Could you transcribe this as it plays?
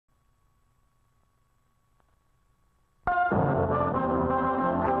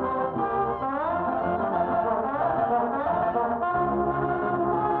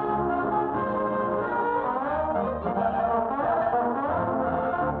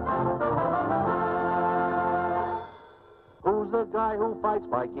Who's the guy who fights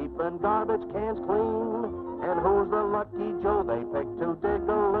by keeping garbage cans clean? And who's the lucky Joe they pick to dig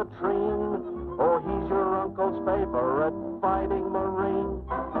a latrine? Oh, he's your uncle's favorite fighting Marine,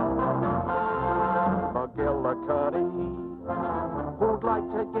 McGillicuddy, who'd like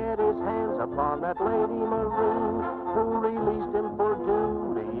to get his hands upon that lady Marine who released him for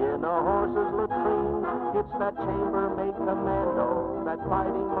duty in a horse's latrine. It's that chambermaid commando, that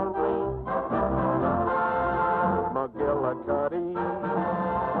fighting Marine, McGillicuddy.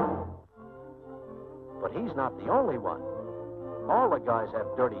 But he's not the only one. All the guys have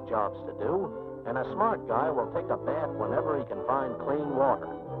dirty jobs to do, and a smart guy will take a bath whenever he can find clean water.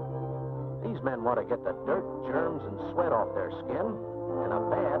 These men want to get the dirt, germs, and sweat off their skin, and a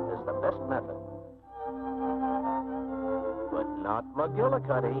bath is the best method. But not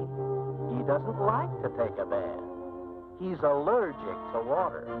McGillicuddy. He doesn't like to take a bath. He's allergic to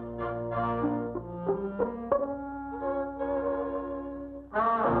water.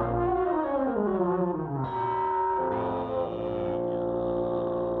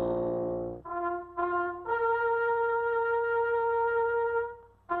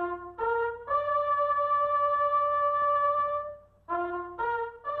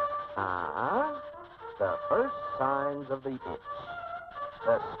 The first signs of the itch.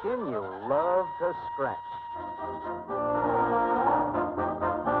 The skin you love to scratch.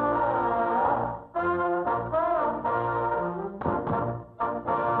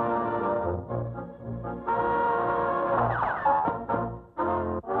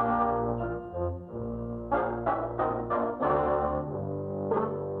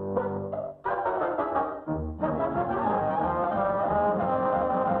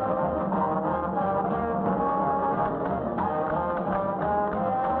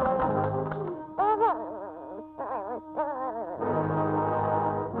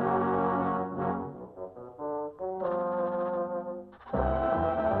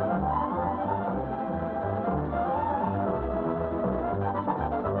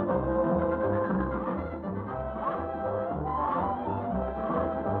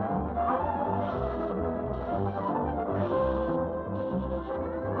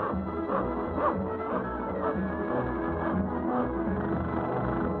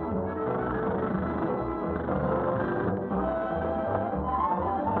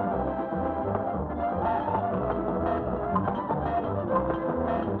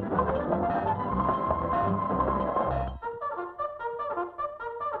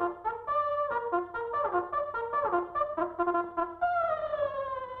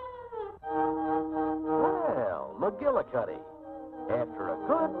 McGillicuddy, after a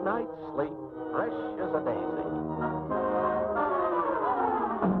good night's sleep, fresh as a daisy.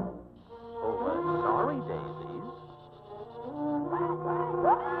 Oh, sorry, daisies.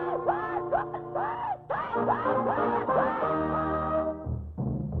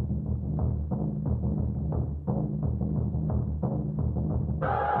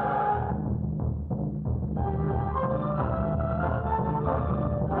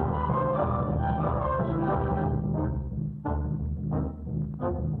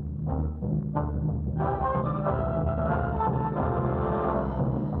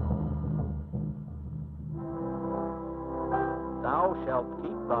 Thou shalt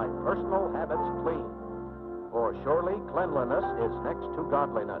keep thy personal habits clean, for surely cleanliness is next to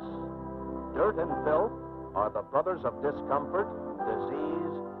godliness. Dirt and filth are the brothers of discomfort,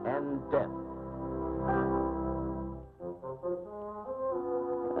 disease, and death.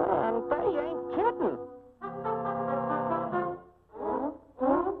 And they ain't kidding.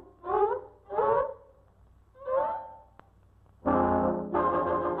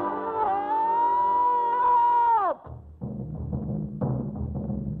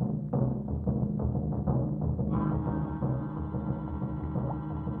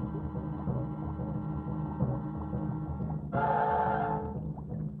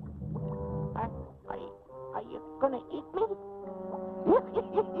 Are you gonna eat